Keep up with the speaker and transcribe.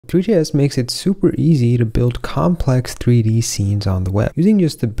Three.js makes it super easy to build complex 3D scenes on the web. Using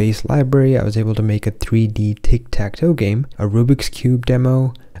just the base library, I was able to make a 3D tic-tac-toe game, a Rubik's Cube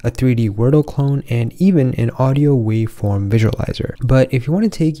demo, a 3D Wordle clone, and even an audio waveform visualizer. But if you want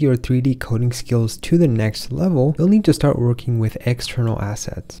to take your 3D coding skills to the next level, you'll need to start working with external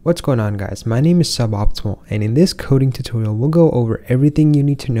assets. What's going on, guys? My name is Suboptimal, and in this coding tutorial, we'll go over everything you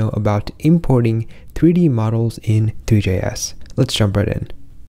need to know about importing 3D models in Three.js. Let's jump right in.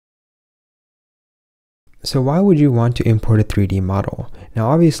 So why would you want to import a 3D model?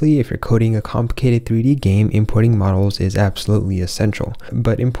 Now obviously, if you're coding a complicated 3D game, importing models is absolutely essential.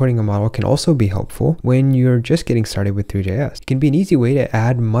 But importing a model can also be helpful when you're just getting started with Three.js. It can be an easy way to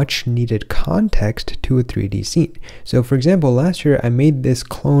add much needed context to a 3D scene. So for example, last year I made this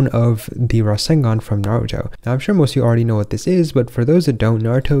clone of the Rasengan from Naruto. Now I'm sure most of you already know what this is, but for those that don't,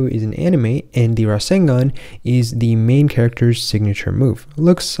 Naruto is an anime and the Rasengan is the main character's signature move. It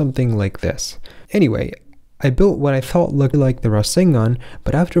looks something like this. Anyway, I built what I thought looked like the Rasengan,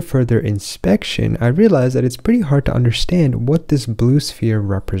 but after further inspection, I realized that it's pretty hard to understand what this blue sphere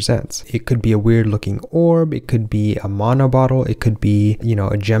represents. It could be a weird looking orb, it could be a mana bottle, it could be,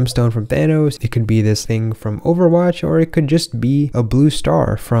 a gemstone from Thanos, it could be this thing from Overwatch, or it could just be a blue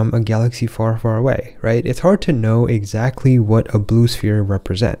star from a galaxy far, far away, right? It's hard to know exactly what a blue sphere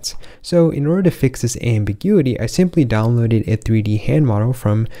represents. So in order to fix this ambiguity, I simply downloaded a 3D hand model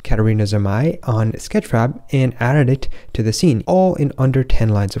from Katarina Zamai on Sketchfab and added it to the scene, all in under 10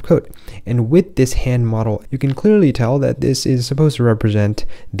 lines of code. And with this hand model, you can clearly tell that this is supposed to represent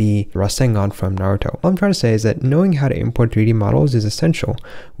the Rasengan from Naruto. All I'm trying to say is that knowing how to import 3D models is essential,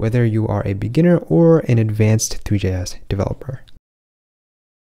 whether you are a beginner or an advanced Three.js developer.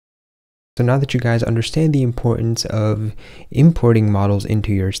 So now that you guys understand the importance of importing models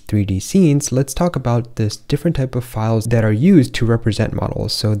into your 3D scenes, let's talk about this different type of files that are used to represent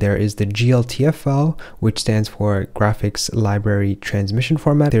models. So there is the GLTF file, which stands for Graphics Library Transmission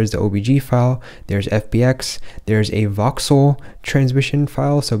Format. There's the OBJ file, there's FBX, there's a voxel transmission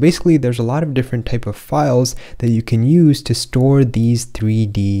file. So basically there's a lot of different type of files that you can use to store these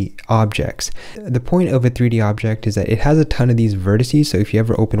 3D objects. The point of a 3D object is that it has a ton of these vertices. So if you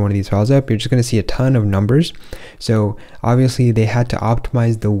ever open one of these files up, you're just going to see a ton of numbers. So obviously they had to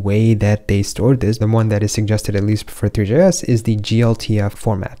optimize the way that they stored this. The one that is suggested, at least for Three.js, is the GLTF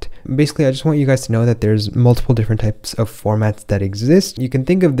format. Basically, I just want you guys to know that there's multiple different types of formats that exist. You can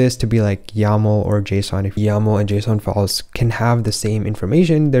think of this to be like YAML or JSON. If YAML and JSON files can have the same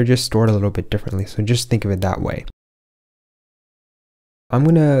information, they're just stored a little bit differently. So just think of it that way. I'm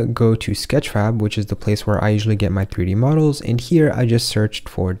gonna go to Sketchfab, which is the place where I usually get my 3D models, and here I just searched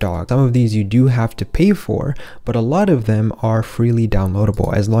for dogs. Some of these you do have to pay for, but a lot of them are freely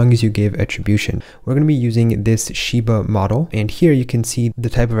downloadable as long as you give attribution. We're gonna be using this Shiba model, and here you can see the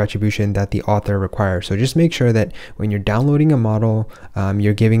type of attribution that the author requires. So just make sure that when you're downloading a model,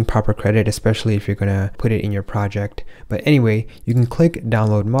 you're giving proper credit, especially if you're gonna put it in your project. But anyway, you can click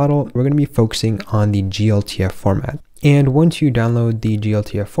download model. We're gonna be focusing on the GLTF format. And once you download the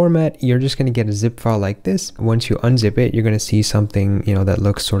GLTF format, you're just going to get a zip file like this. Once you unzip it, you're going to see something, that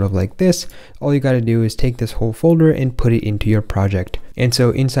looks sort of like this. All you got to do is take this whole folder and put it into your project. And so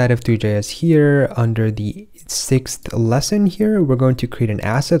inside of Three.js here, under the 6th lesson here, we're going to create an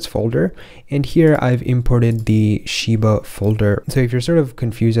assets folder. And here I've imported the Shiba folder. So if you're sort of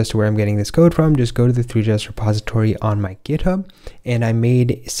confused as to where I'm getting this code from, just go to the Three.js repository on my GitHub. And I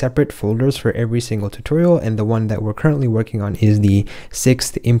made separate folders for every single tutorial. And the one that we're currently working on is the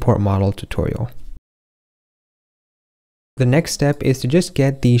 6th import model tutorial. The next step is to just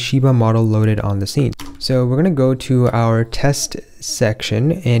get the Shiba model loaded on the scene. So we're going to go to our test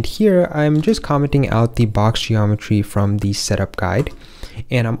section, and here I'm just commenting out the box geometry from the setup guide.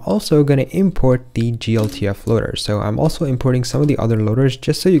 And I'm also going to import the GLTF loader. So I'm also importing some of the other loaders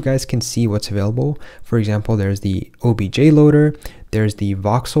just so you guys can see what's available. For example, there's the OBJ loader, there's the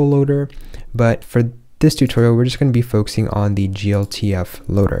voxel loader, but for this tutorial, we're just going to be focusing on the GLTF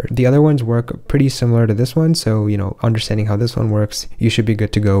loader. The other ones work pretty similar to this one, so understanding how this one works, you should be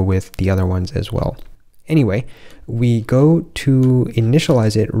good to go with the other ones as well. Anyway, we go to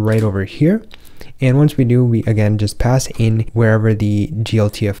initialize it right over here. And once we do, we again just pass in wherever the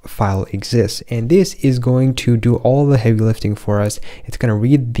GLTF file exists. And this is going to do all the heavy lifting for us. It's going to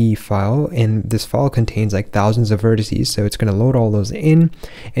read the file, and this file contains like thousands of vertices. So it's going to load all those in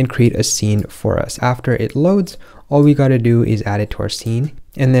and create a scene for us. After it loads, all we got to do is add it to our scene.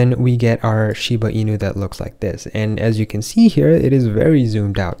 And then we get our Shiba Inu that looks like this. And as you can see here, it is very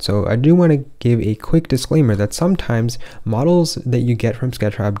zoomed out. So I do want to give a quick disclaimer that sometimes models that you get from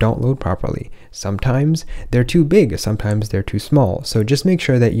Sketchfab don't load properly. Sometimes they're too big, sometimes they're too small. So just make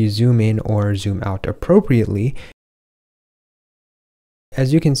sure that you zoom in or zoom out appropriately.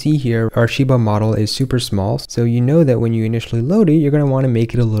 As you can see here, our Shiba model is super small, so you know that when you initially load it, you're going to want to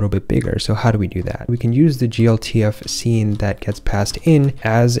make it a little bit bigger. So how do we do that? We can use the GLTF scene that gets passed in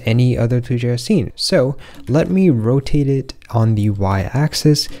as any other Three.js scene. So let me rotate it on the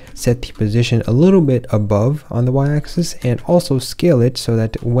y-axis, set the position a little bit above on the y-axis, and also scale it so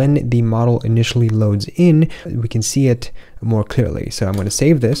that when the model initially loads in, we can see it more clearly. So I'm going to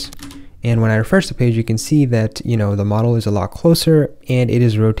save this. And when I refresh the page, you can see that, the model is a lot closer and it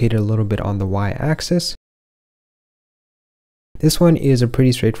is rotated a little bit on the y-axis. This one is a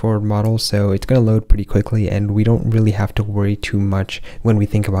pretty straightforward model, so it's going to load pretty quickly and we don't really have to worry too much when we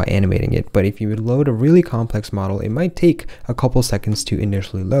think about animating it. But if you would load a really complex model, it might take a couple seconds to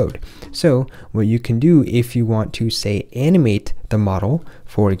initially load. So what you can do if you want to, say, animate the model,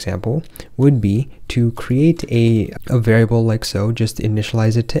 for example, would be to create a variable like so, just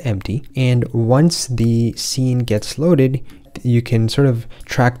initialize it to empty. And once the scene gets loaded, you can sort of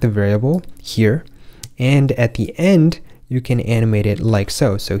track the variable here. And at the end, you can animate it like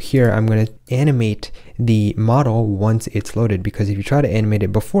so. So here I'm going to animate the model once it's loaded, because if you try to animate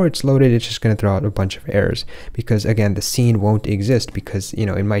it before it's loaded, it's just going to throw out a bunch of errors, because again, the scene won't exist because,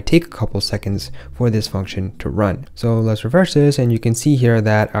 it might take a couple seconds for this function to run. So let's refresh this and you can see here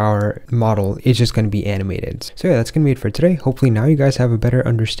that our model is just going to be animated. So yeah, that's going to be it for today. Hopefully now you guys have a better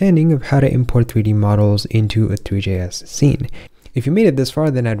understanding of how to import 3D models into a Three.js scene. If you made it this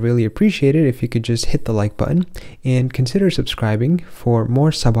far, then I'd really appreciate it if you could just hit the like button and consider subscribing for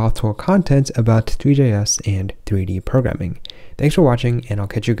more suboptimal content about Three.js and 3D programming. Thanks for watching, and I'll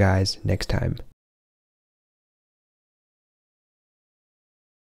catch you guys next time.